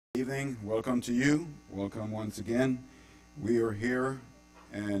evening. Welcome to you. Welcome once again. We are here,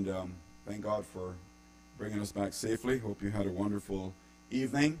 and thank God for bringing us back safely. Hope you had a wonderful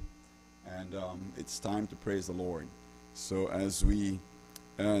evening, and it's time to praise the Lord. So as we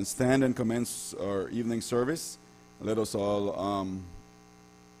stand and commence our evening service, let us all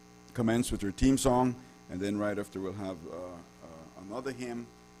commence with our theme song, and then right after we'll have another hymn,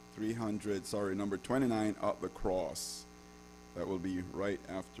 number 29, At the Cross. That will be right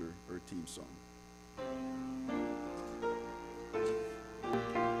after our theme song.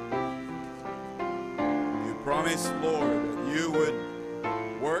 You promised, Lord, that you would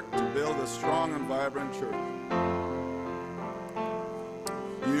work to build a strong and vibrant church.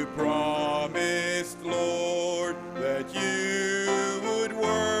 You promised, Lord, that you would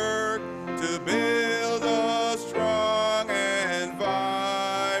work to build a strong and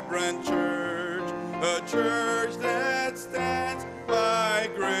vibrant church, a church that stands by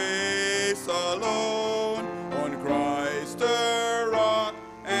grace alone, on Christ the rock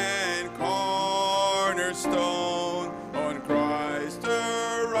and cornerstone, on Christ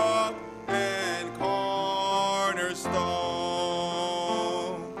the rock and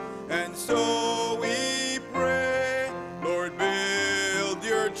cornerstone. And so we pray, Lord, build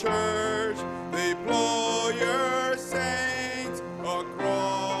your church, deploy your saints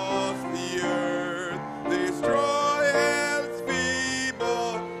across the earth, destroy hell's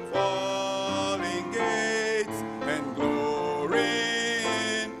feeble falling gates, and glory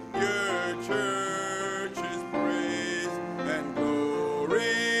in your church's praise, and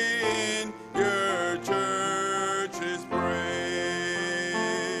glory in your church's praise.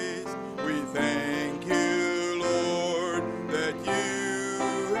 We thank you, Lord, that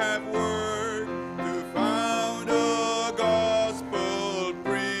you have worked to found a gospel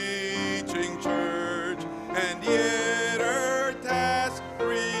preaching church, and yet our task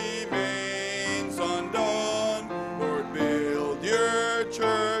remains undone. Lord, build your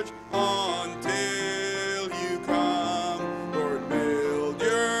church until you come. Lord, build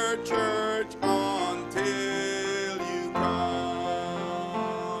your church until you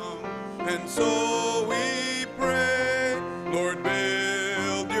come. And so we pray, Lord,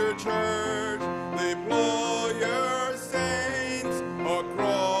 build your church, deploy your saints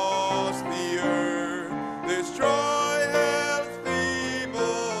across the earth, destroy hell's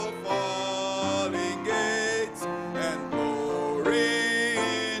feeble falling gates, and glory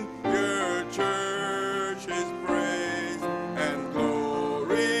in your church's praise, and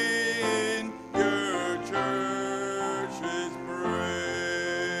glory in your church's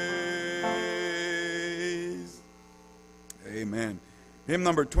praise. Amen. Hymn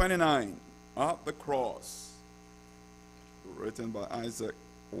number 29, At the Cross, written by Isaac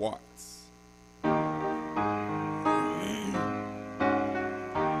Watts.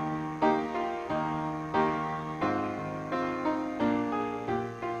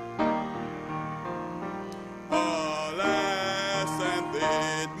 Alas, and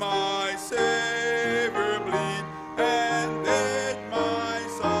did my Savior bleed, and did my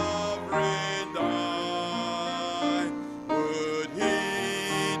sovereign die? Would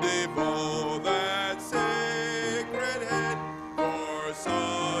he devote that sacred head for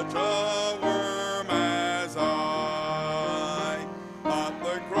such a worm as I? At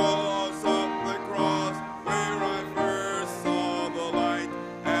the cross, where I first saw the light,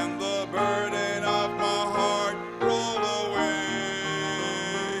 and the burden of my heart rolled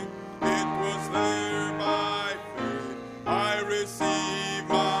away. It was there by faith I received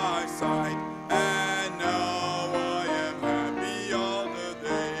my sight, and now I am happy all the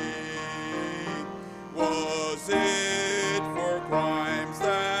day. Was it for crimes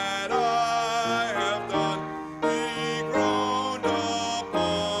that I have done? He groaned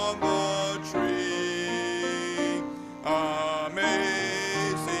upon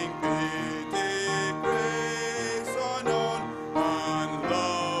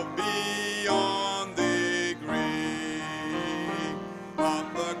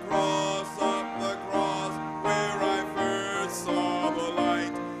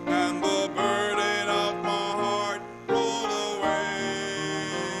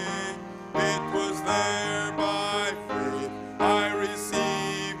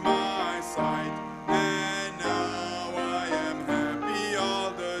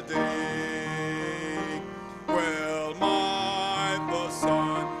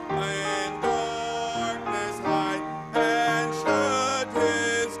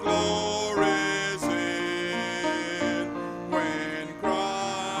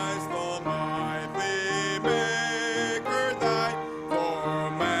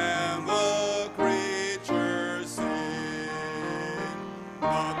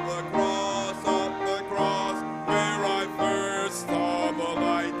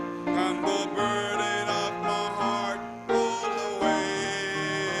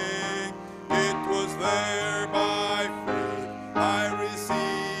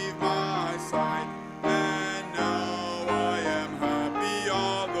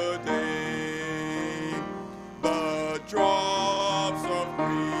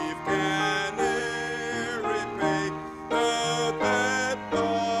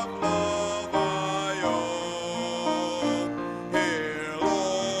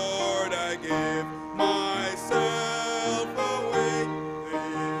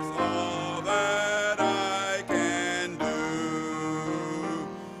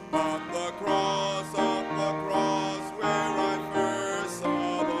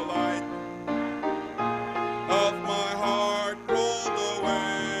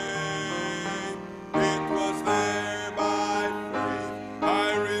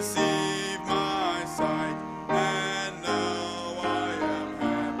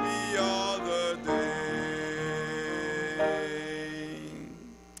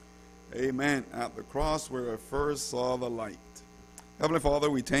Amen. At the cross where I first saw the light. Heavenly Father,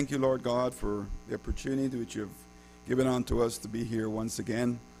 we thank you, Lord God, for the opportunity which you've given unto us to be here once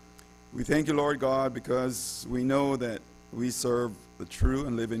again. We thank you, Lord God, because we know that we serve the true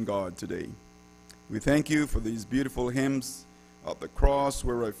and living God today. We thank you for these beautiful hymns at the cross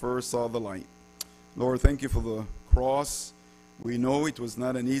where I first saw the light. Lord, thank you for the cross. We know it was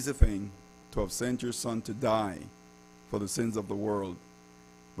not an easy thing to have sent your Son to die for the sins of the world.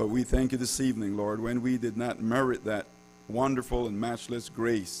 But we thank you this evening, Lord, when we did not merit that wonderful and matchless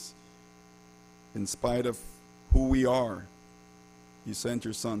grace, in spite of who we are, you sent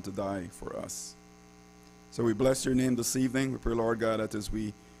your Son to die for us. So we bless your name this evening. We pray, Lord God, that as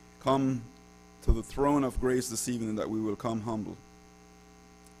we come to the throne of grace this evening, that we will come humble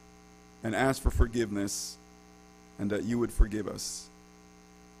and ask for forgiveness, and that you would forgive us.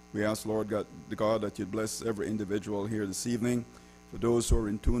 We ask, Lord God, that you'd bless every individual here this evening. For those who are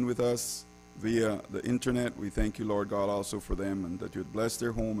in tune with us via the internet, we thank you, Lord God, also for them, and that you'd bless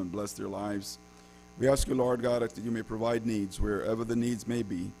their home and bless their lives. We ask you, Lord God, that you may provide needs wherever the needs may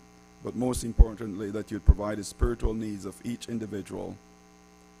be, but most importantly, that you'd provide the spiritual needs of each individual.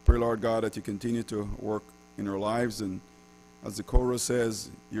 Pray, Lord God, that you continue to work in our lives, and as the chorus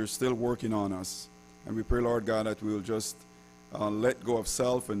says, you're still working on us. And we pray, Lord God, that we will just let go of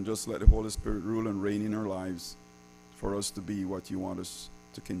self and just let the Holy Spirit rule and reign in our lives for us to be what you want us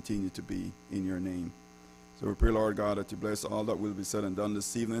to continue to be in your name. So we pray, Lord God, that you bless all that will be said and done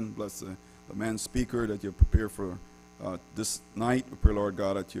this evening. Bless the man speaker that you prepare for this night. We pray, Lord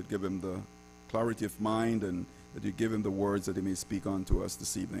God, that you'd give him the clarity of mind and that you give him the words that he may speak unto us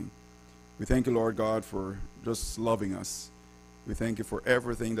this evening. We thank you, Lord God, for just loving us. We thank you for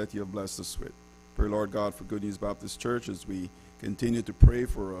everything that you have blessed us with. Pray, Lord God, for Good News Baptist Church as we continue to pray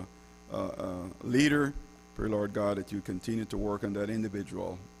for a leader. Pray, Lord God, that you continue to work on that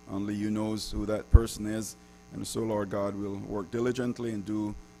individual. Only you knows who that person is. And so, Lord God, we'll work diligently and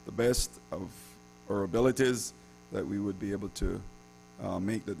do the best of our abilities that we would be able to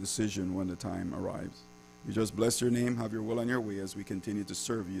make the decision when the time arrives. We just bless your name, have your will and your way as we continue to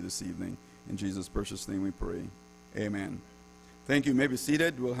serve you this evening. In Jesus' precious name we pray. Amen. Thank you. You may be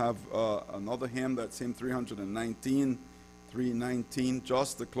seated. We'll have another hymn, that's hymn 319, 319,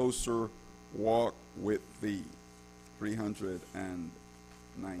 Just a Closer Walk with Thee,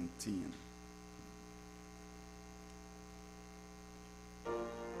 319.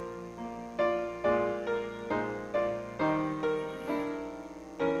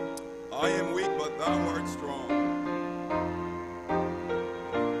 I am weak, but thou art strong.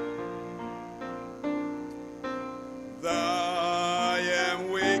 I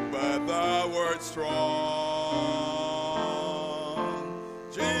am weak, but thou art strong.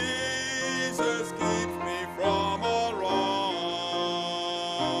 Jesus keeps me from all wrong.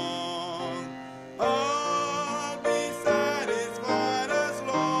 I'll be satisfied as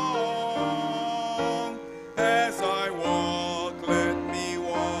long as I walk. Let me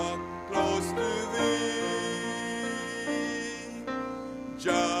walk close to thee.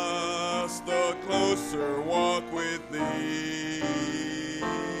 Just a closer walk with thee.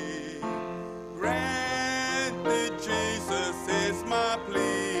 Grant the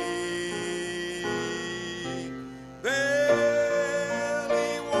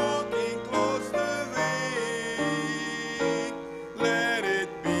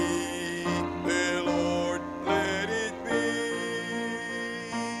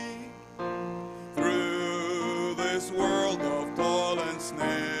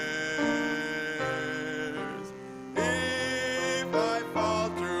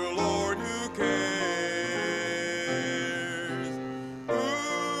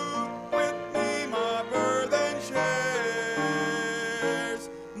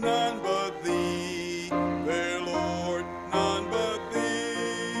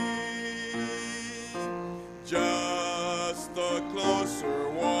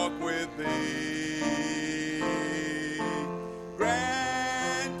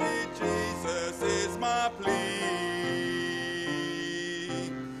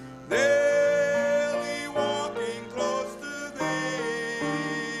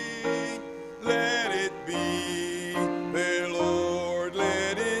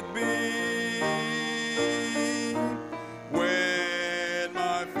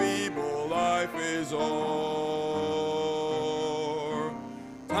feeble life is o'er.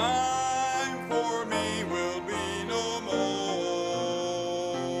 Time for me will be no more.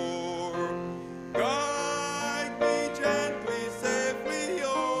 Guide me gently, safely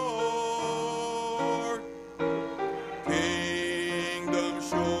o'er kingdom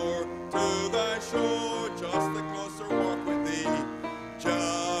shore to thy shore. Just a closer walk with thee.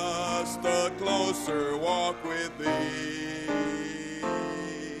 Just a closer walk with thee.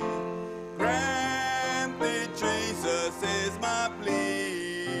 Grant thee, Jesus, is my plea.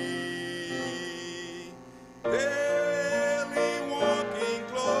 Daily walking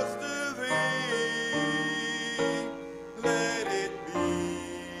close to thee. Let it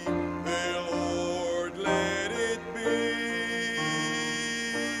be, dear Lord, let it be.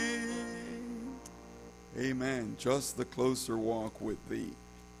 Amen. Just the closer walk with thee.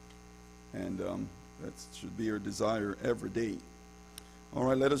 And that should be our desire every day. All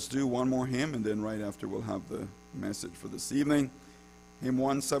right, let us do one more hymn, and then right after we'll have the message for this evening. Hymn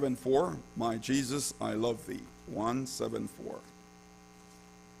 174, My Jesus, I Love Thee. 174.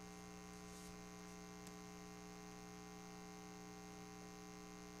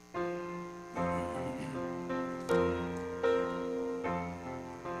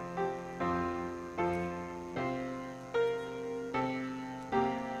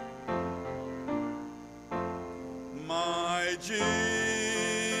 My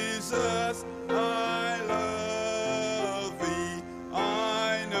Jesus, I love thee.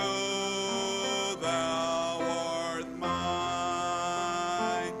 I know thou art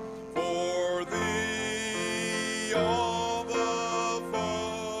mine. For thee all the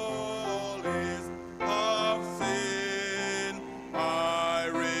follies of sin I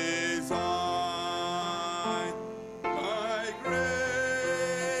resign. My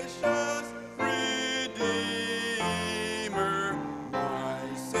gracious Redeemer, my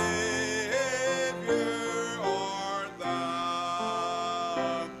Savior art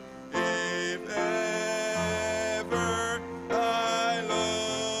thou. If ever I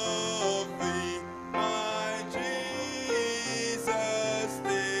love thee, my Jesus,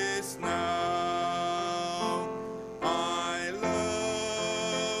 this now. I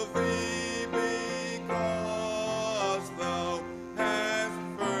love thee because thou hast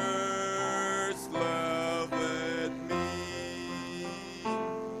first loved me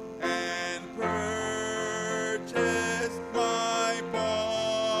and purchased my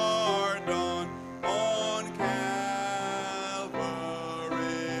pardon on Calvary's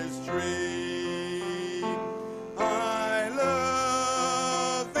tree. I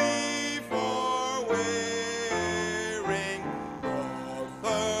love thee for wearing the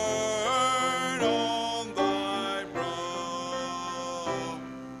thorn on thy brow.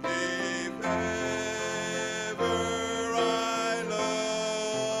 If ever I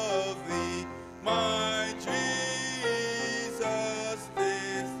love thee, my Jesus,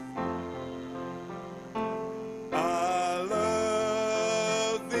 this I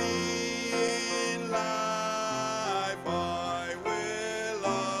love thee in life, I will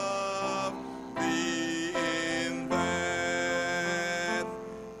love thee in death,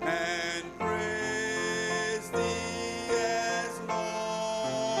 and praise thee as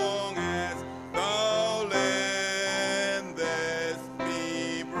long as thou lendest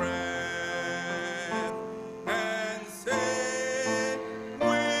me breath, and say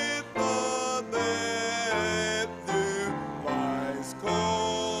with the death do lies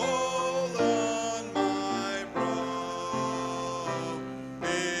cold on my brow.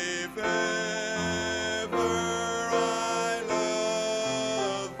 If ever I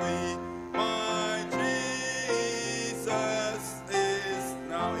love thee, my Jesus is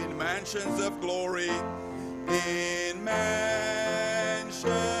now in mansions of glory, in mansions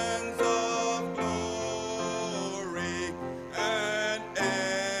of glory, and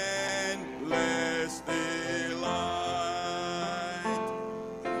endless delight.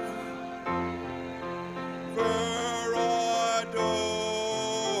 For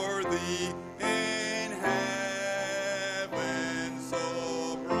adore thee in heaven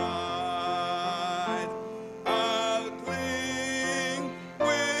so bright. I'll cling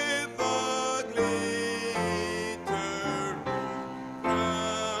with the glitter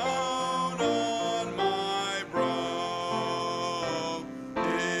crown on my brow.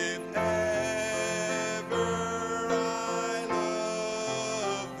 If ever I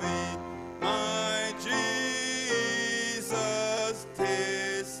love thee, my Jesus,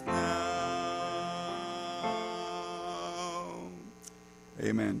 'tis now.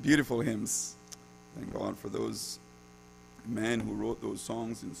 Amen. Beautiful hymns. Thank God for those men who wrote those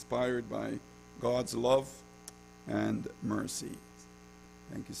songs inspired by God's love and mercy.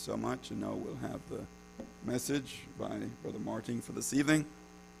 Thank you so much. And now we'll have the message by Brother Martin for this evening.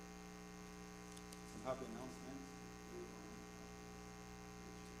 Have the announcements.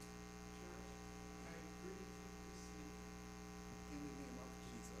 In the name of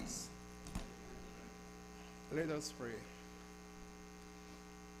Jesus. Let us pray.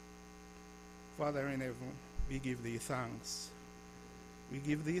 Father in heaven, we give thee thanks. We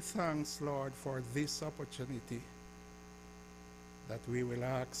give thee thanks, Lord, for this opportunity that we will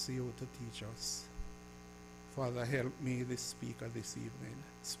ask you to teach us. Father, help me, the speaker this evening.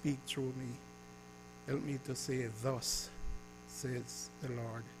 Speak through me. Help me to say, thus says the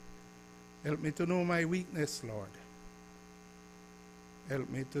Lord. Help me to know my weakness, Lord. Help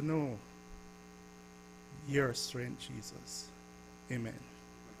me to know your strength, Jesus. Amen.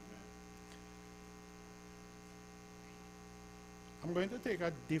 I'm going to take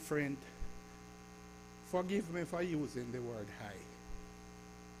a different, forgive me for using the word high.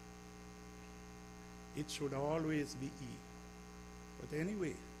 It should always be E. But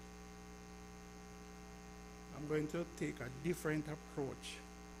anyway, I'm going to take a different approach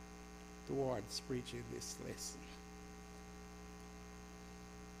towards preaching this lesson.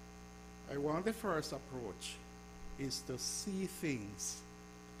 I want the first approach is to see things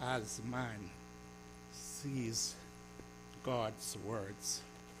as man sees God's words.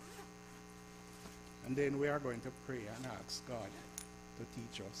 And then we are going to pray and ask God to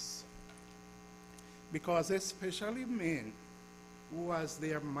teach us. Because especially men who has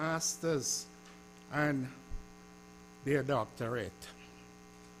their masters and their doctorate,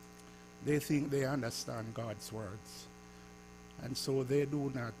 they think they understand God's words. And so they do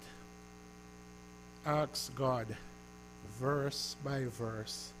not ask God verse by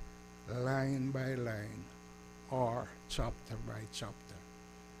verse, line by line, or chapter by chapter.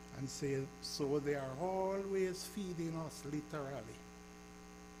 And say, so they are always feeding us literally.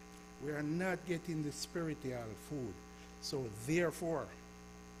 We are not getting the spiritual food. So therefore,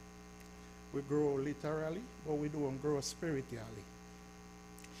 we grow literally, but we don't grow spiritually.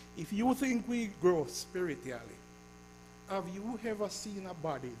 If you think we grow spiritually, have you ever seen a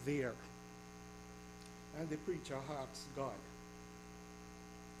body there? And the preacher asks God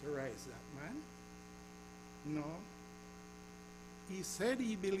to raise that man? No. He said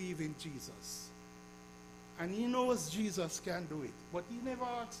he believed in Jesus. And he knows Jesus can do it. But he never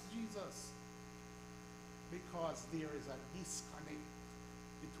asked Jesus. Because there is a disconnect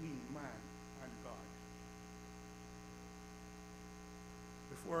between man and God.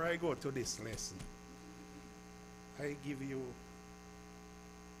 Before I go to this lesson, I give you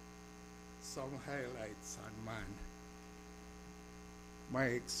some highlights on man. My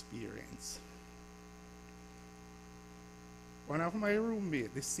experience. One of my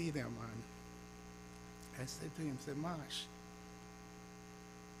roommates, the senior man, I said to him, say, Marsh,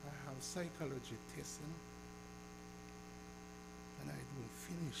 I have psychology testing, and I don't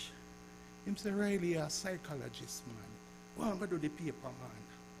finish. Him say, Riley, a psychologist, man. Well, I'm going to do the paper, man.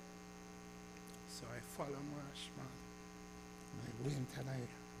 So I follow Marsh, man. And I went and I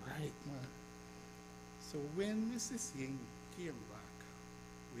write, man. So when Mrs. Ying came back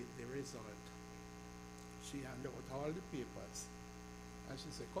with the result, she handed out all the papers. And she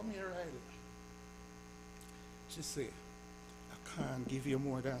said, come here, Riley. She said, I can't give you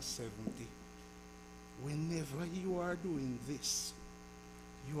more than 70. Whenever you are doing this,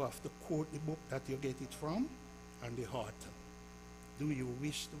 you have to quote the book that you get it from and the author. Do you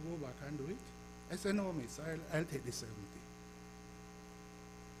wish to go back and do it? I said, no, miss, I'll take the 70.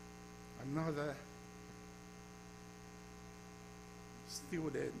 Another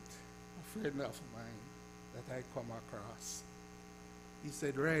student, a friend of mine that I come across, he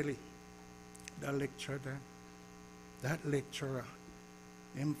said, Riley, that lecturer,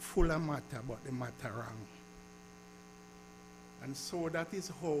 him full of matter, but the matter wrong. And so that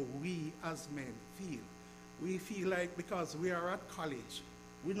is how we as men feel. We feel like because we are at college,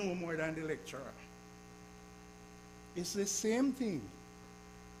 we know more than the lecturer. It's the same thing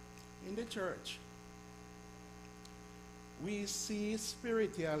in the church. We see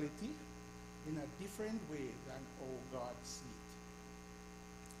spirituality in a different way than how God sees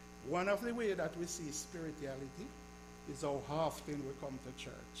it. One of the ways that we see spirituality is how often we come to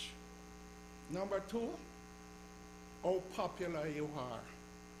church. Number two, how popular you are.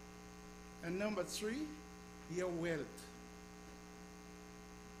 And number three, your wealth.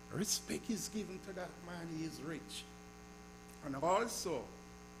 Respect is given to that man, he is rich. And also,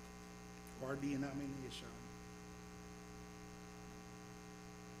 our denomination.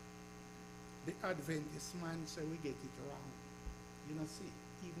 The Adventist man say we get it wrong. You know, see,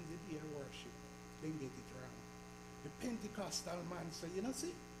 even the day of worship, they get it wrong. The Pentecostal man say, you know,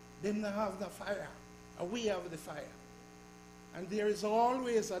 see, them not have the fire, and we have the fire. And there is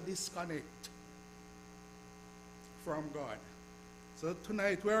always a disconnect from God. So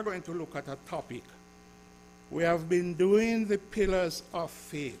tonight we are going to look at a topic. We have been doing the pillars of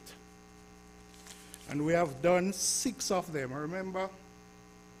faith. And we have done 6 of them. Remember,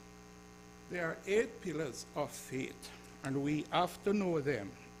 there are 8 pillars of faith, and we have to know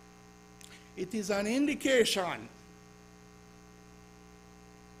them. It is an indication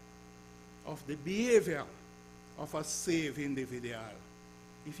of the behavior of a saved individual.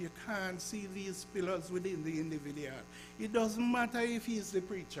 If you can't see these pillars within the individual, it doesn't matter if he's the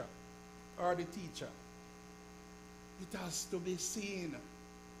preacher or the teacher. It has to be seen.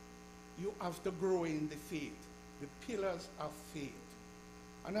 You have to grow in the faith, the pillars of faith.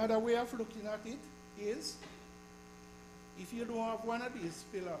 Another way of looking at it is, if you don't have one of these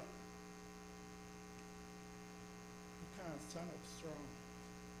pillars, you can't stand up strong.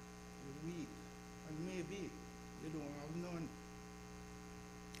 You're weak, and maybe you don't have none.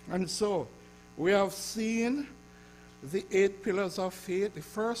 And so, we have seen the 8 pillars of faith. The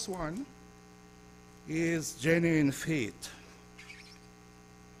first one is genuine faith.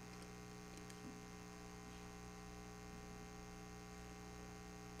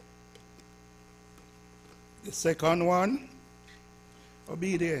 The second one,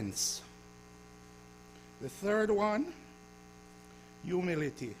 obedience. The third one,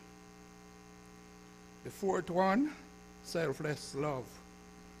 humility. The fourth one, selfless love.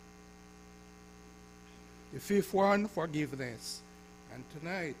 The fifth one, forgiveness. And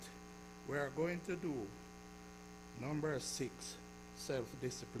tonight, we are going to do number 6,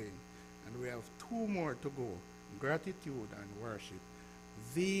 self-discipline. And we have 2 more to go, gratitude and worship.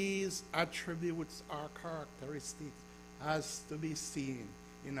 These attributes or characteristics has to be seen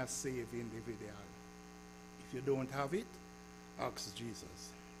in a saved individual. If you don't have it, ask Jesus.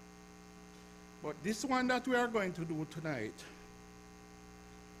 But this one that we are going to do tonight,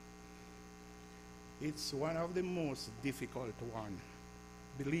 it's one of the most difficult one.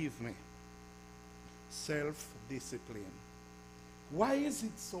 Believe me. Self-discipline. Why is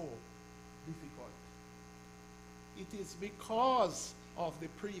it so difficult? It is because of the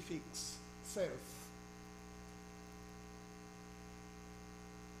prefix self.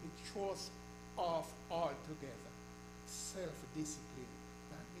 It throws off altogether. Self-discipline.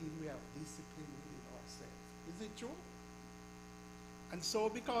 That means we have discipline within ourselves. Is it true? And so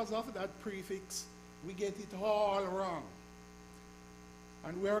because of that prefix, we get it all wrong.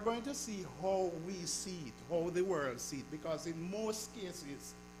 And we are going to see how we see it, how the world sees it. Because in most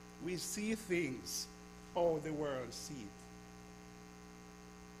cases, we see things how the world sees it.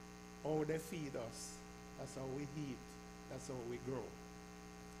 How they feed us. That's how we eat. That's how we grow.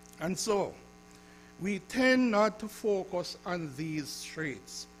 And so, we tend not to focus on these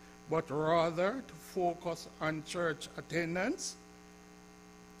traits, but rather to focus on church attendance,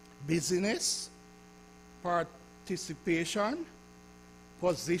 busyness, participation,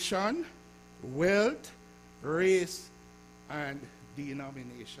 position, wealth, race, and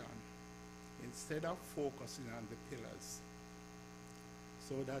denomination, instead of focusing on the pillars,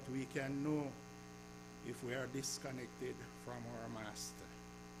 so that we can know if we are disconnected from our master.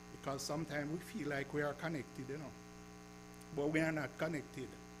 Because sometimes we feel like we are connected, you know, but we are not connected.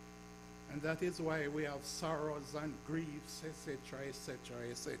 And that is why we have sorrows and griefs, etc., etc.,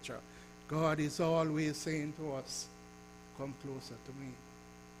 etc. God is always saying to us, come closer to me.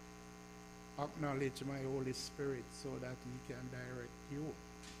 Acknowledge my Holy Spirit so that He can direct you.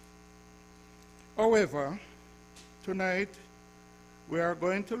 However, tonight we are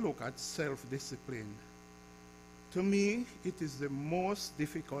going to look at self-discipline. To me, it is the most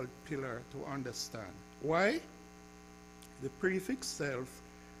difficult pillar to understand. Why? The prefix self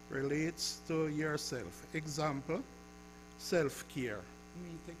relates to yourself. Example, self-care. Me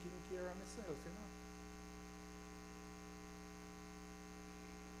taking care of myself, you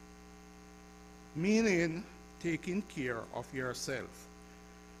know. Meaning, taking care of yourself.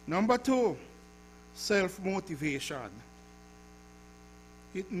 Number 2, self-motivation.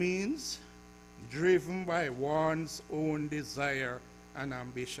 It means driven by one's own desire and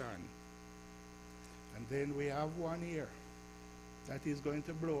ambition. And then we have one here that is going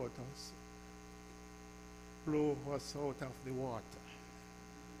to blow us out of the water.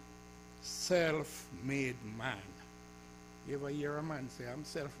 Self-made man. You ever hear a man say, I'm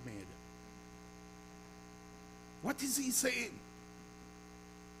self-made? What is he saying?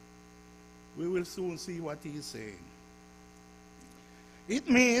 We will soon see what he is saying. It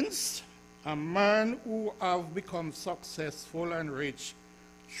means a man who have become successful and rich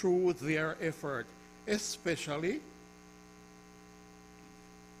through their effort, especially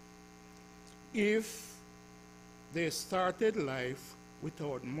if they started life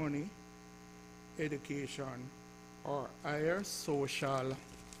without money, education, or higher social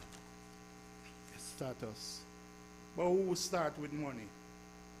status. But who start with money?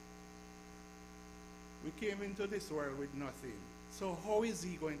 We came into this world with nothing. So how is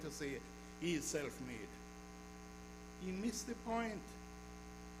he going to say he is self-made? He missed the point.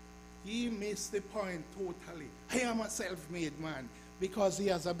 He missed the point totally. I am a self-made man because he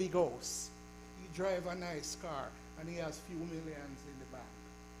has a big house. He drives a nice car and he has few millions in the bank.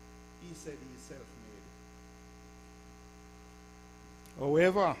 He said he's self-made.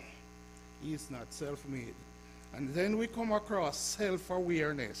 However, he is not self-made. And then we come across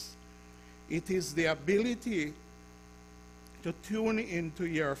self-awareness. It is the ability to tune into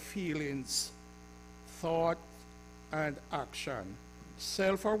your feelings, thought, and action.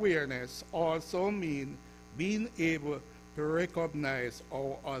 Self-awareness also means being able to recognize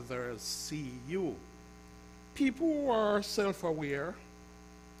how others see you. People who are self-aware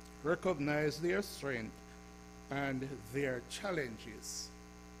recognize their strength and their challenges.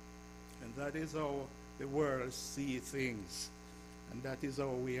 And that is how the world sees things. And that is how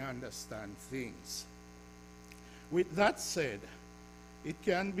we understand things. With that said, it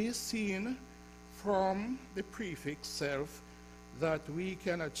can be seen from the prefix self that we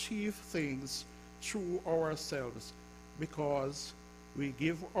can achieve things through ourselves because we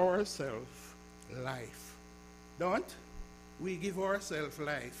give ourselves life. Don't we give ourselves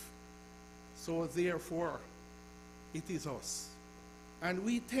life? So therefore, it is us. And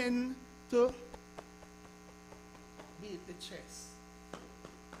we tend to beat the chest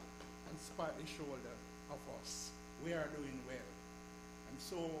and pat the shoulder of us. We are doing well. And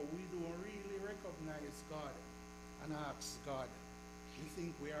so we don't really recognize God and ask God. We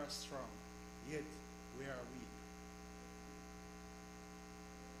think we are strong, yet we are weak.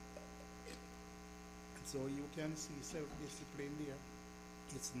 And so you can see self-discipline there.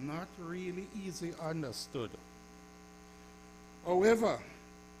 It's not really easy understood. However,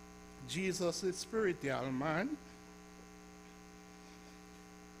 Jesus, the spiritual man,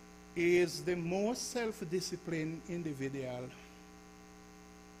 is the most self-disciplined individual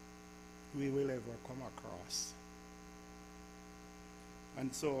we will ever come across.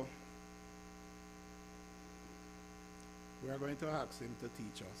 And so, we are going to ask him to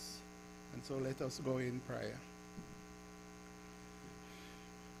teach us. And so let us go in prayer.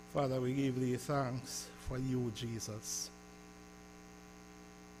 Father, we give thee thanks for you, Jesus.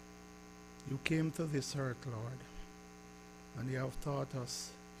 You came to this earth, Lord, and you have taught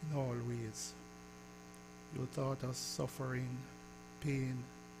us in all ways. You taught us suffering, pain,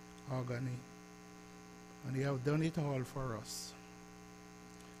 agony, and you have done it all for us.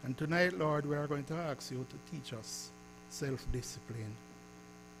 And tonight, Lord, we are going to ask you to teach us self-discipline,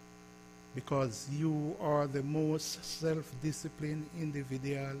 because you are the most self-disciplined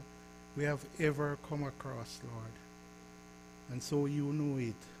individual we have ever come across, Lord. And so you know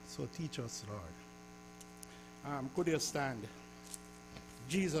it. So teach us, Lord. Could you stand?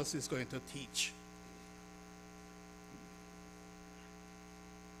 Jesus is going to teach.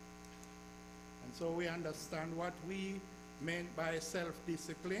 And so we understand what we meant by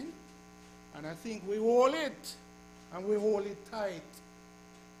self-discipline. And I think we hold it, and we hold it tight.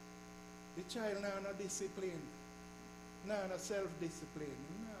 The child now no discipline, now no self-discipline,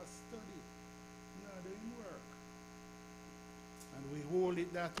 now study, now doing work. And we hold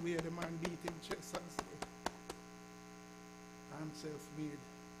it that way, the man beat him chest and say, I'm self-made,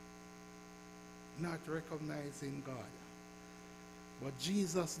 not recognizing God. But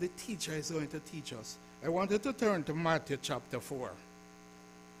Jesus, the teacher, is going to teach us. I wanted to turn to Matthew chapter 4.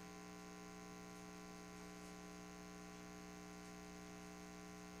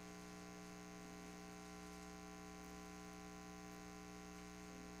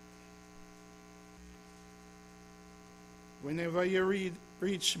 Whenever you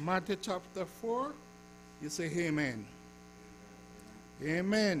reach Matthew chapter 4, you say amen.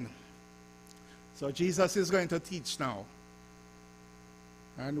 Amen. So Jesus is going to teach now.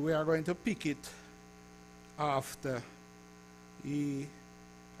 And we are going to pick it after he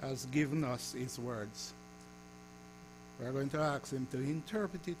has given us his words. We are going to ask him to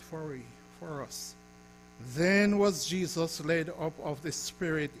interpret it for us. Then was Jesus led up of the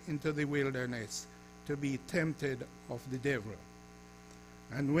Spirit into the wilderness to be tempted of the devil.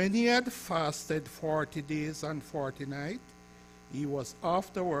 And when he had fasted 40 days and 40 nights, he was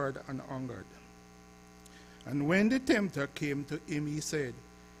afterward and hungered. And when the tempter came to him, he said,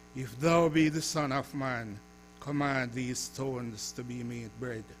 If thou be the Son of Man, command these stones to be made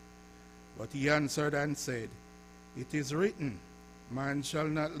bread. But he answered and said, It is written, Man shall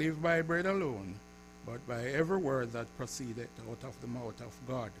not live by bread alone, but by every word that proceedeth out of the mouth of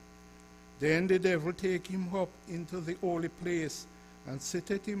God. Then the devil take him up into the holy place, and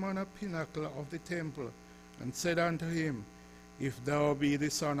setteth him on a pinnacle of the temple, and said unto him, If thou be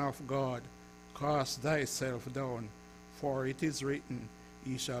the Son of God, cast thyself down, for it is written,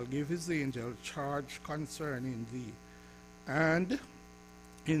 He shall give his angels charge concerning thee, and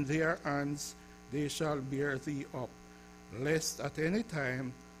in their hands they shall bear thee up, lest at any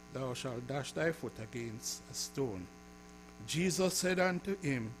time thou shalt dash thy foot against a stone. Jesus said unto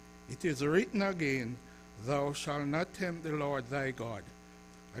him, It is written again, Thou shalt not tempt the Lord thy God.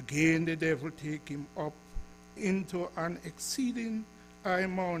 Again the devil take him up into an exceeding high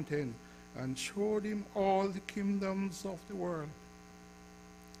mountain, and showed him all the kingdoms of the world,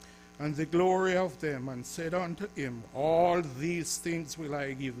 and the glory of them, and said unto him, All these things will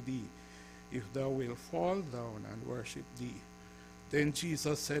I give thee, if thou wilt fall down and worship thee. Then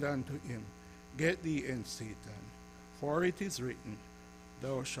Jesus said unto him, Get thee hence, Satan, for it is written,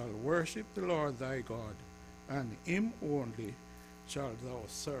 Thou shalt worship the Lord thy God, and him only shalt thou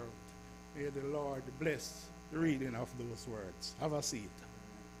serve. May the Lord bless the reading of those words. Have a seat.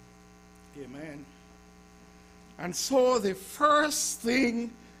 Amen. And so the first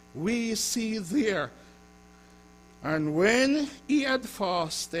thing we see there, and when he had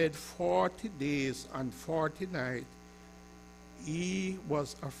fasted 40 days and 40 nights, he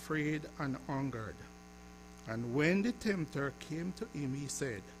was afraid and hungered. And when the tempter came to him, he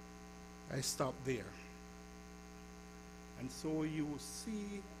said, I stop there. And so you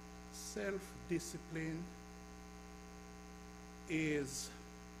see, self-discipline is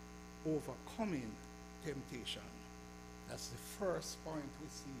overcoming temptation. That's the first point we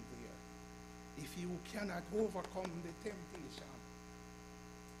see there. If you cannot overcome the temptation,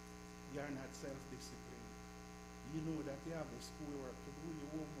 you are not self-disciplined. You know that you have the schoolwork to do, your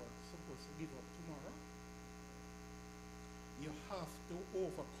homework, supposed to give up tomorrow. You have to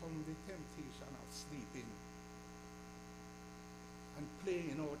overcome the temptation of sleeping and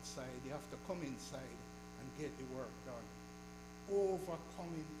playing outside. You have to come inside and get the work done.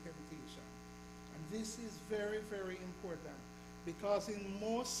 Overcoming temptation. And this is very, very important, because in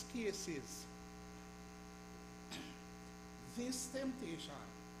most cases, this temptation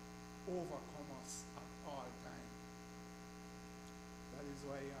overcomes us at all times. That is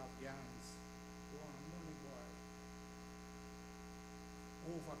why you have gangs. You want money, boy.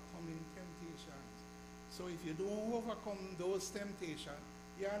 Overcoming temptations. So if you don't overcome those temptations,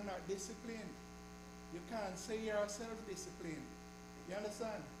 you are not disciplined. You can't say you are self-disciplined. You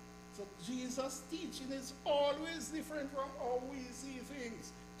understand? So Jesus' teaching is always different from how we see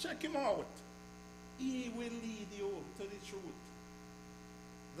things. Check him out. He will lead you to the truth.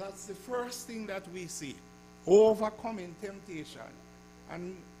 That's the first thing that we see. Overcoming temptation.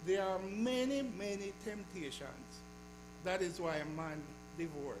 And there are many, many temptations. That is why a man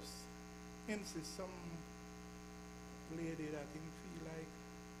divorced. Him see some lady that him feel like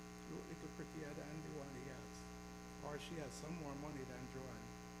look a little prettier than the one he has. Or she has some more money than Joanne.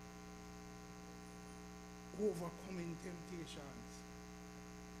 Overcoming temptations.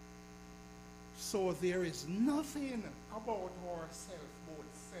 So there is nothing about ourselves but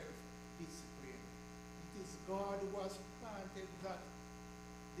self-discipline. It is God who has planted that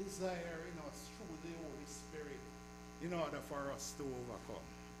desire in us through the Holy Spirit in order for us to overcome.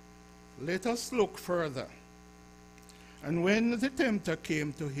 Let us look further. And when the tempter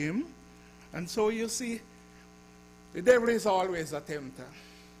came to him, and so you see, the devil is always a tempter.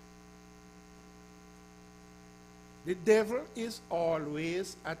 The devil is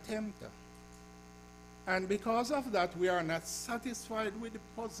always a tempter. And because of that, we are not satisfied with the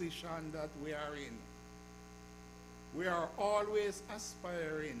position that we are in. We are always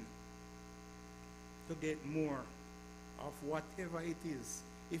aspiring to get more of whatever it is.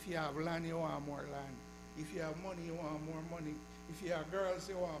 If you have land, you want more land. If you have money, you want more money. If you have girls,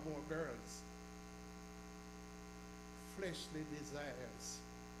 you want more girls. Fleshly desires,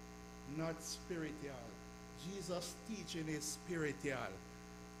 not spiritual. Jesus' teaching is spiritual.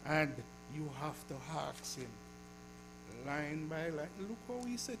 And you have to ask him, line by line. Look how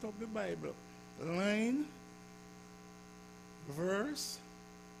he set up the Bible. Line, verse,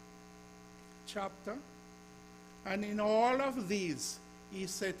 chapter. And in all of these, he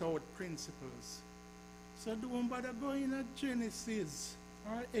set out principles. So don't bother going at Genesis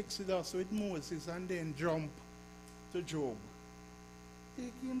or Exodus with Moses and then jump to Job.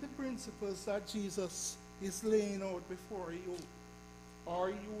 Take in the principles that Jesus is laying out before you, or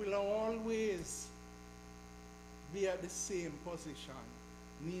you will always be at the same position.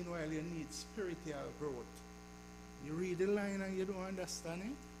 Meanwhile, you need spiritual growth. You read the line and you don't understand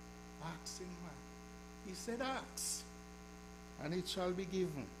it? Ask him, man. He said, ask, and it shall be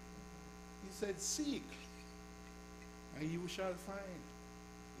given. He said, seek, and you shall find.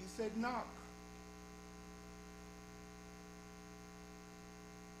 He said, knock.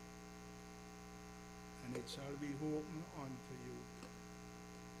 And it shall be opened unto you.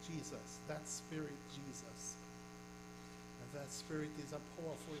 Jesus, that spirit, Jesus. And that spirit is a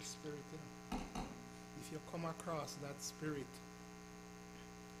powerful spirit. You know? If you come across that spirit,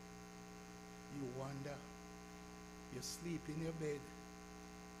 you wonder, you sleep in your bed,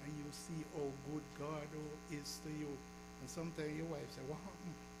 and you see how good God is to you. And sometimes your wife says, what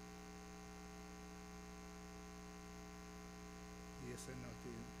happened? You say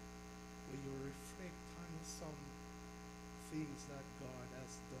nothing. When you reflect on some things that God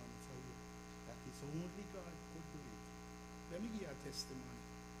has done for you, that is only God could do it. Let me give you a testimony.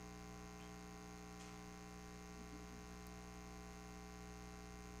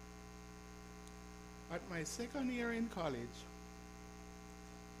 At my second year in college,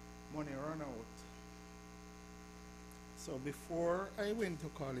 money ran out. So before I went to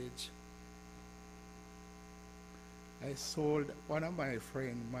college, I sold one of my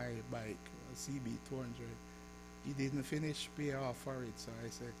friends my bike, a CB200. He didn't finish pay off for it, so I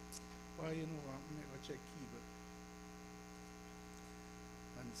said, well, you know what, I'm going to check cable.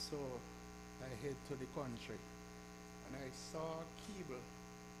 And so I head to the country, and I saw cable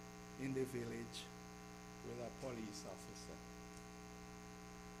in the village with a police officer.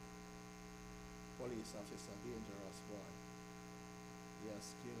 Police officer, dangerous boy. He has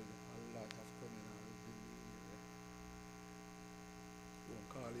killed a lot of criminals in the area. Won't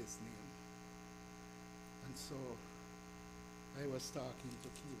call his name. And so I was talking to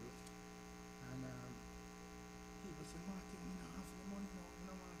Kibo, and Kibo said, Martin, we don't have the money now, you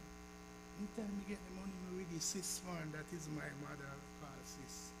know, man. Anytime we get the money, we with the sis man, that is my mother, called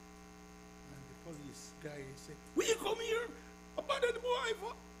sis. Police guy said, will you come here? About the boy.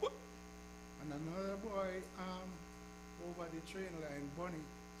 What? And another boy over the train line, Bunny.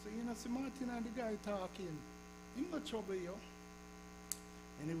 So you know, see Martin and the guy talking. He no trouble you.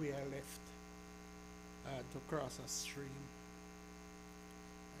 Anyway, I left to cross a stream.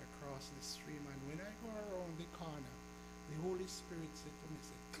 I crossed the stream, and when I go around the corner, the Holy Spirit said to me,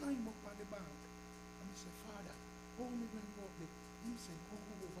 say, climb up on the bank. And I said, Father, how am I going to go up there? He said, go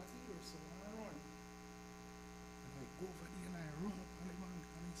over here. So go over there and I run up on the bank,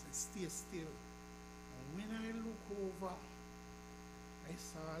 and he said, stay still. And when I look over, I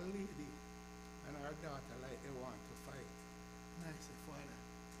saw a lady and her daughter like they want to fight. And I said, Father,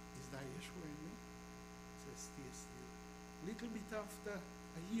 is that you showing me? He said, stay still. Little bit after,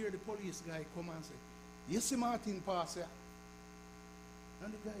 I hear the police guy come and say, you see Martin pass here?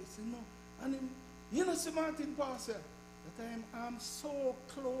 And the guy said, no. And then, you know see Martin pass here? That I'm so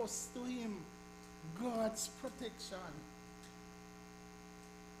close to him. God's protection.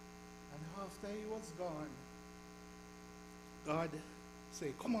 And after he was gone, God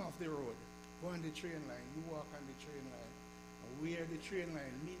said, come off the road, go on the train line. You walk on the train line. And where the train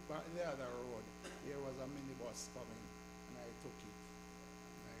line meet by the other road, there was a minibus coming, and I took it.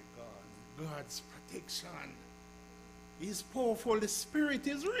 My God, God's protection is powerful. The Spirit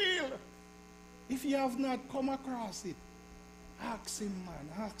is real. If you have not come across it, ask him, man.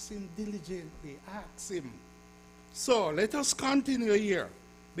 Ask him diligently. Ask him. So let us continue here,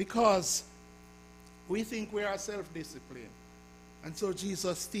 because we think we are self-disciplined. And so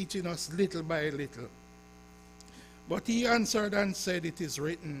Jesus teaching us little by little. But he answered and said, it is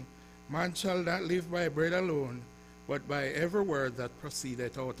written, man shall not live by bread alone, but by every word that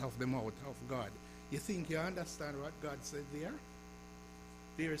proceedeth out of the mouth of God. You think you understand what God said there?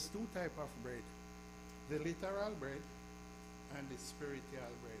 There's two types of bread. The literal bread and the spiritual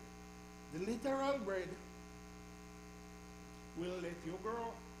bread. The literal bread will let you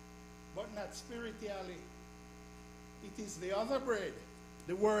grow, but not spiritually. It is the other bread,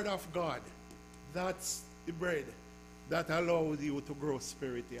 the Word of God. That's the bread that allows you to grow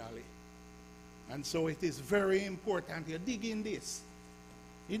spiritually. And so it is very important you dig in this.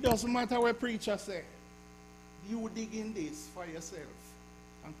 It doesn't matter what preacher say. You dig in this for yourself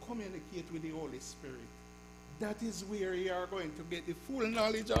and communicate with the Holy Spirit. That is where you are going to get the full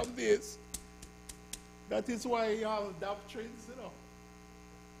knowledge of this. That is why you have doctrines, you know.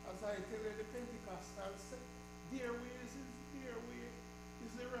 As I tell you, the Pentecostals say, their way is their way,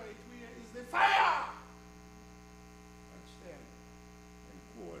 is the right way, is the fire. Watch them. And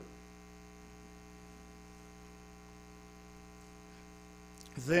cool.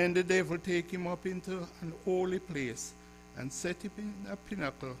 Then the devil take him up into an holy place and set him in a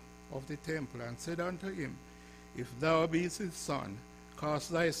pinnacle of the temple and said unto him, If thou be his son,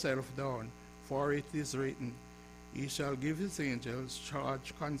 cast thyself down, for it is written, He shall give his angels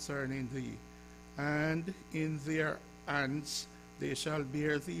charge concerning thee, and in their hands they shall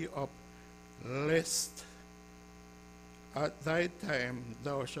bear thee up, lest at thy time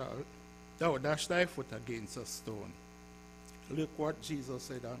thou dash thy foot against a stone. Look what Jesus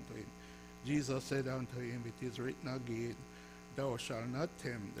said unto him. Jesus said unto him, It is written again, Thou shalt not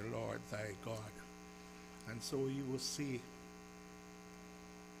tempt the Lord thy God. And so you will see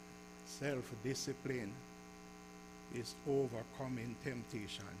self-discipline is overcoming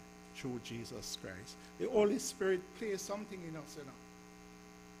temptation through Jesus Christ. The Holy Spirit plays something in us, you know.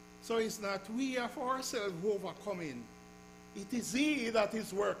 So it's not we of ourselves overcoming. It is He that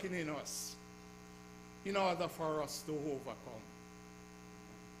is working in us in order for us to overcome.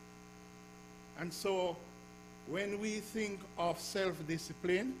 And so when we think of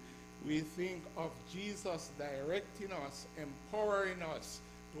self-discipline, we think of Jesus directing us, empowering us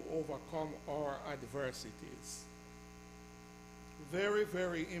to overcome our adversities. Very,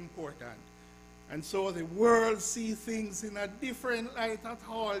 very important. And so the world sees things in a different light at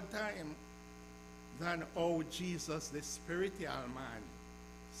all time than how Jesus, the spiritual man,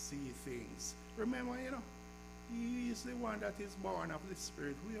 sees things. Remember, you know, He is the one that is born of the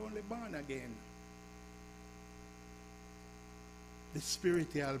Spirit. We are only born again. The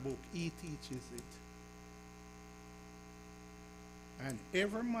spiritual book, He teaches it. And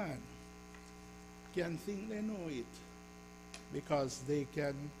every man can think they know it because they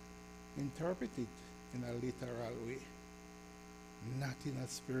can interpret it in a literal way, not in a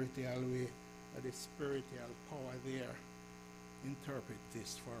spiritual way. But the spiritual power there interpret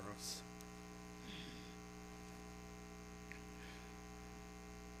this for us.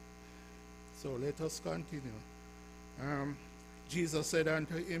 So let us continue. Jesus said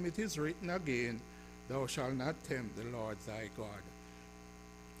unto him, It is written again, Thou shalt not tempt the Lord thy God.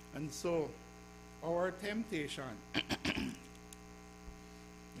 And so our temptation, in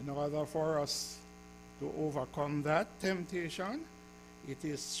order for us to overcome that temptation, it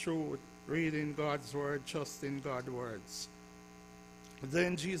is through reading God's word, trusting God's words.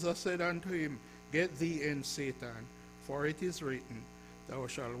 Then Jesus said unto him, Get thee in, Satan, for it is written, Thou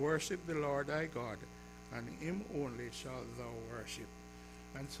shalt worship the Lord thy God, and him only shalt thou worship.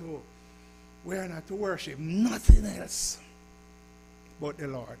 And so we are not to worship nothing else but the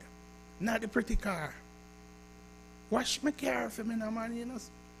Lord. Not the pretty car. Wash my car for me now, man, you know. It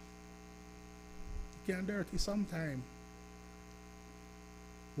can dirty sometime.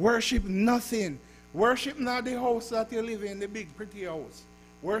 Worship nothing. Worship not the house that you live in, the big pretty house.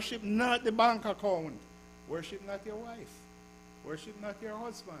 Worship not the bank account. Worship not your wife. Worship not your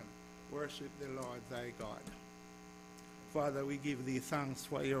husband. Worship the Lord thy God. Father, we give thee thanks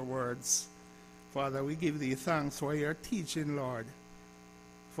for your words. Father, we give thee thanks for your teaching, Lord.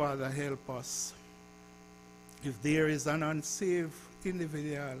 Father, help us. If there is an unsaved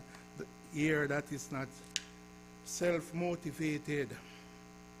individual here that is not self-motivated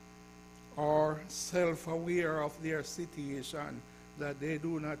or self-aware of their situation, that they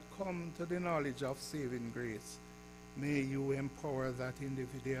do not come to the knowledge of saving grace, may you empower that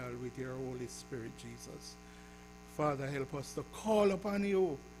individual with your Holy Spirit, Jesus. Father, help us to call upon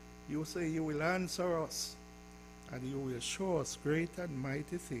you. You say you will answer us, and you will show us great and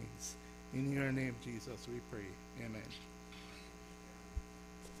mighty things. In your name, Jesus, we pray. Amen.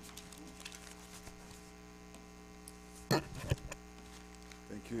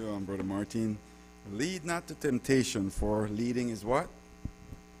 Thank you, Brother Martin. Lead not to temptation, for leading is what?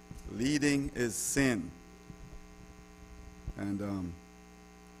 Leading is sin. And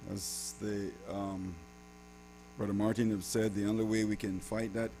as the Brother Martin have said, the only way we can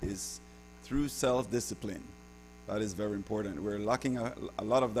fight that is through self-discipline. That is very important. We're lacking a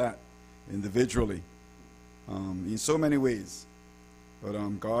lot of that individually in so many ways. But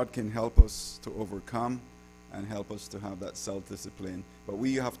God can help us to overcome and help us to have that self-discipline. But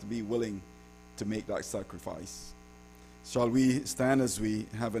we have to be willing to make that sacrifice. Shall we stand as we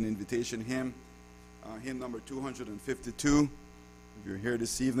have an invitation hymn? Hymn number 252. If you're here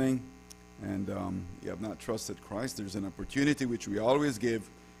this evening and you have not trusted Christ, there's an opportunity which we always give,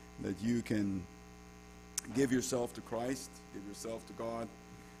 that you can give yourself to Christ, give yourself to God.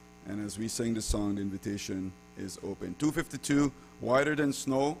 And as we sing the song, the invitation is open. 252, whiter than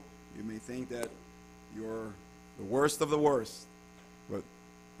snow. You may think that you're the worst of the worst, but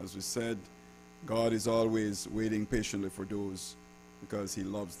as we said, God is always waiting patiently for those, because he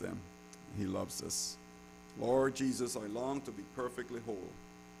loves them. He loves us. Lord Jesus, I long to be perfectly whole.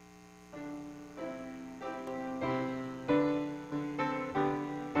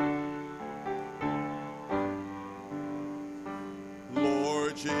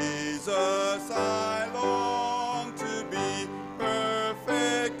 Jesus, I long to be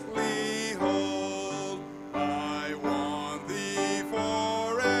perfectly whole. I want thee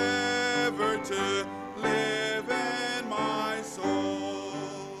forever to live in my soul.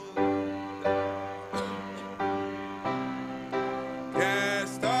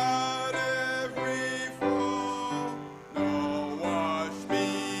 Cast out every foe, no, wash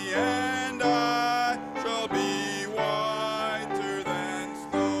me, and I shall be whiter than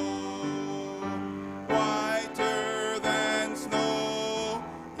snow. Whiter than snow,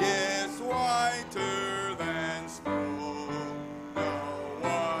 yes, whiter than snow. Now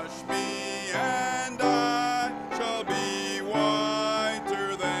wash me, and I shall be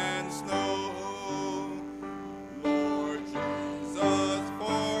whiter than snow. Lord Jesus,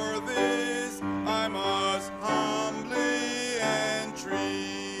 for this I must humbly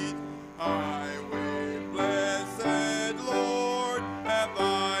entreat. I with blessed Lord have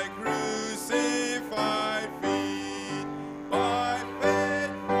thy crucified feet. By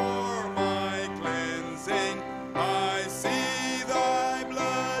faith for my cleansing, I see thy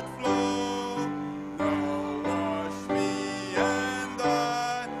blood flow. Now wash me, and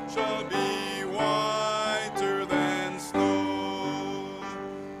I shall be whiter than snow.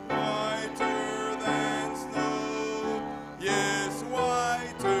 Whiter than snow, yes,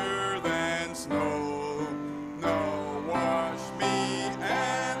 whiter than snow. Now wash me,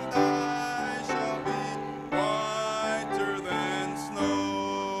 and I shall be whiter than snow.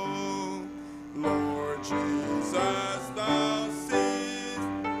 Lord Jesus, thou seest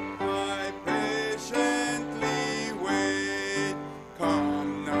I patiently wait.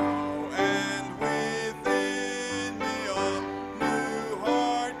 Come now and within me a new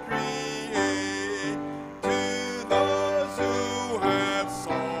heart create. To those who have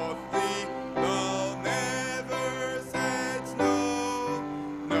sought thee, thou never saidst no.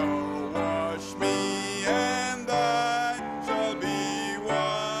 Now wash me, and I shall be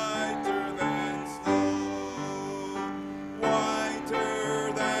whiter than snow.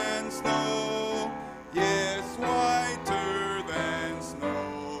 Whiter than snow, yes, whiter than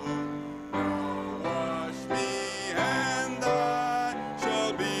snow. Now wash me, and I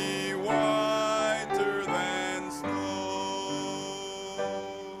shall be whiter than snow.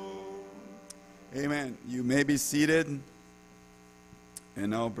 Amen. You may be seated. And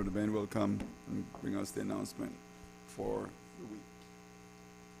now Brother Ben will come and bring us the announcement for the week.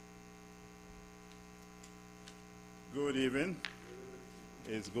 Good evening.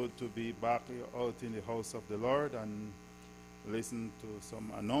 It's good to be back out in the house of the Lord and listen to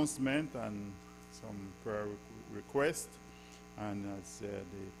some announcement and some prayer request. And as the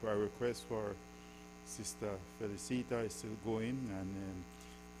prayer request for Sister Felicita is still going, and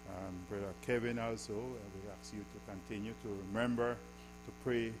Brother Kevin also, we ask you to continue to remember to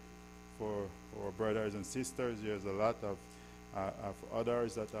pray for our brothers and sisters. There's a lot of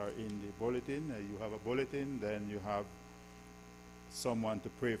others that are in the bulletin. You have a bulletin, then you have someone to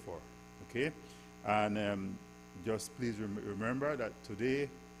pray for, okay? And just please remember that today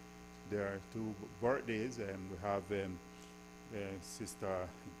there are two birthdays, and we have Sister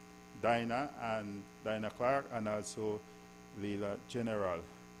Dinah Clark, and also Leila General.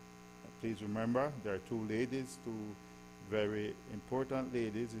 Please remember there are two ladies, two very important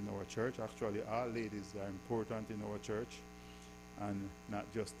ladies in our church. Actually, all ladies are important in our church, and not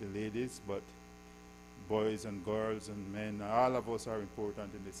just the ladies, but boys and girls and men. All of us are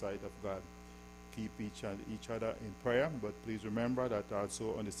important in the sight of God. Keep each other in prayer, but please remember that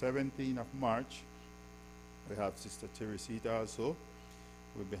also on the 17th of March, we have Sister Teresita also.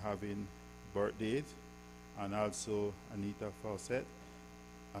 We'll be having birthdays, and also Anita Fawcett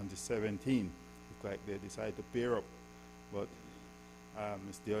on the 17th. It's like they decide to pair up. But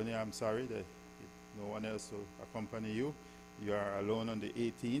Ms. Dione, I'm sorry that no one else will accompany you. You are alone on the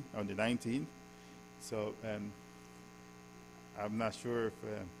 18th, on the 19th. So I'm not sure if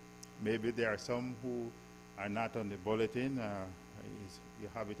maybe there are some who are not on the bulletin. You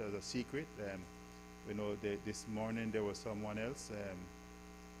have it as a secret. We know that this morning there was someone else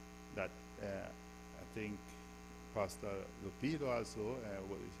that I think Pastor Lupido also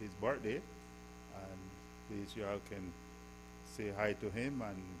was his birthday, and please you all can say hi to him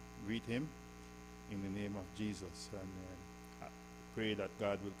and greet him in the name of Jesus, and I pray that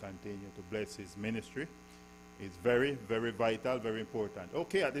God will continue to bless his ministry. It's very, very vital, very important.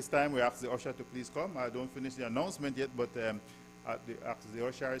 Okay, at this time we ask the usher to please come. I don't finish the announcement yet, but ask the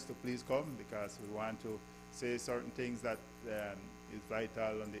ushers to please come, because we want to say certain things that is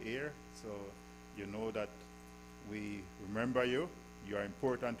vital on the air, so you know that we remember you. You are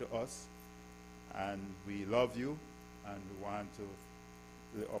important to us, and we love you, and we want to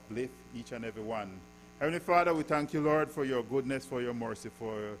uplift each and every one. Heavenly Father, we thank you, Lord, for your goodness, for your mercy,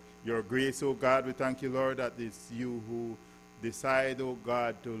 for your grace, oh God. We thank you, Lord, that it's you who decide, oh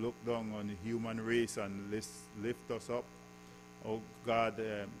God, to look down on the human race and lift us up. Oh God,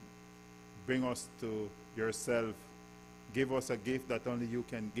 bring us to yourself. Give us a gift that only you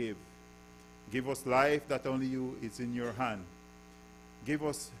can give. Give us life that only you is in your hand. Give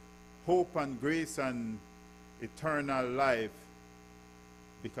us hope and grace and eternal life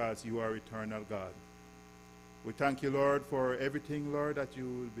because you are eternal God. We thank you, Lord, for everything, Lord, that you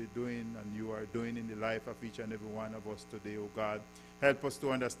will be doing and you are doing in the life of each and every one of us today, oh God. Help us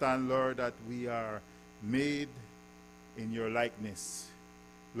to understand, Lord, that we are made in your likeness.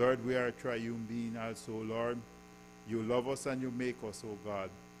 Lord, we are a triune being also, Lord. You love us and you make us, oh God,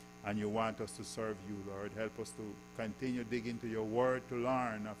 and you want us to serve you, Lord. Help us to continue digging into your word to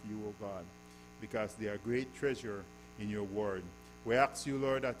learn of you, oh God, because they are great treasure in your word. We ask you,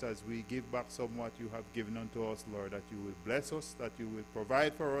 Lord, that as we give back somewhat you have given unto us, Lord, that you will bless us, that you will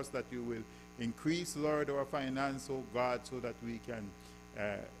provide for us, that you will increase, Lord, our finance, oh God, so that we can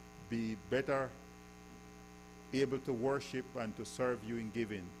be better able to worship and to serve you in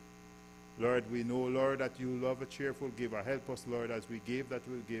giving. Lord, we know, Lord, that you love a cheerful giver. Help us, Lord, as we give, that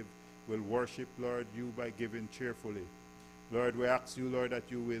we'll give. We'll worship, Lord, you by giving cheerfully. Lord, we ask you, Lord, that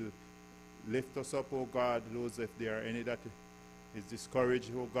you will lift us up, oh God, those if there are any that is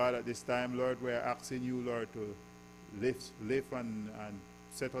discouraged, oh God, at this time, Lord, we're asking you, Lord, to lift and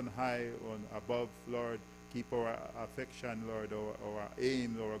set on high, on above, Lord. Keep our affection, Lord, our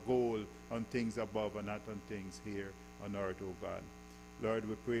aim, our goal on things above and not on things here on earth, oh God. Lord,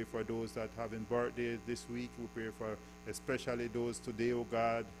 we pray for those that having birthdays this week. We pray for especially those today, oh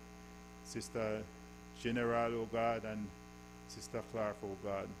God, Sister General, oh God, and Sister Clark, oh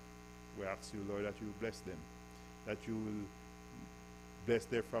God. We ask you, Lord, that you will bless them, that you will bless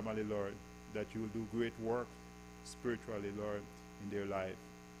their family, Lord, that you will do great work spiritually, Lord, in their life.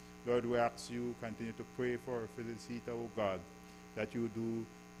 Lord, we ask you, continue to pray for Felicita, oh God, that you do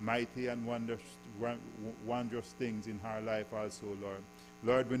mighty and wondrous things in her life also, Lord.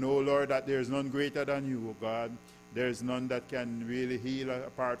 Lord, we know, Lord, that there is none greater than you, oh God. There is none that can really heal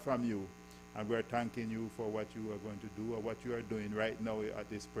apart from you. And we're thanking you for what you are going to do or what you are doing right now at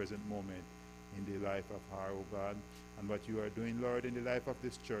this present moment in the life of her, oh God, and what you are doing, Lord, in the life of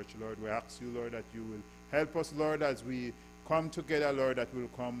this church, Lord. We ask you, Lord, that you will help us, Lord, as we come together, Lord, that will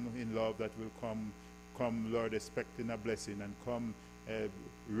come in love, that will come, Lord, expecting a blessing and come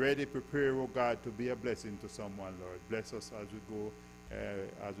ready, prepare, oh God, to be a blessing to someone, Lord. Bless us as we go,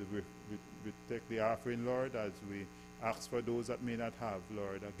 as we take the offering, Lord, as we ask for those that may not have,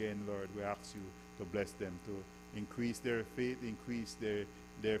 Lord. Again, Lord, we ask you to bless them, to increase their faith, increase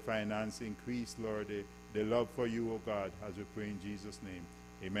their finance, increase, Lord, their love for you, oh God, as we pray in Jesus' name.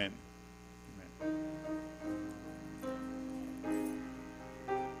 Amen. Amen.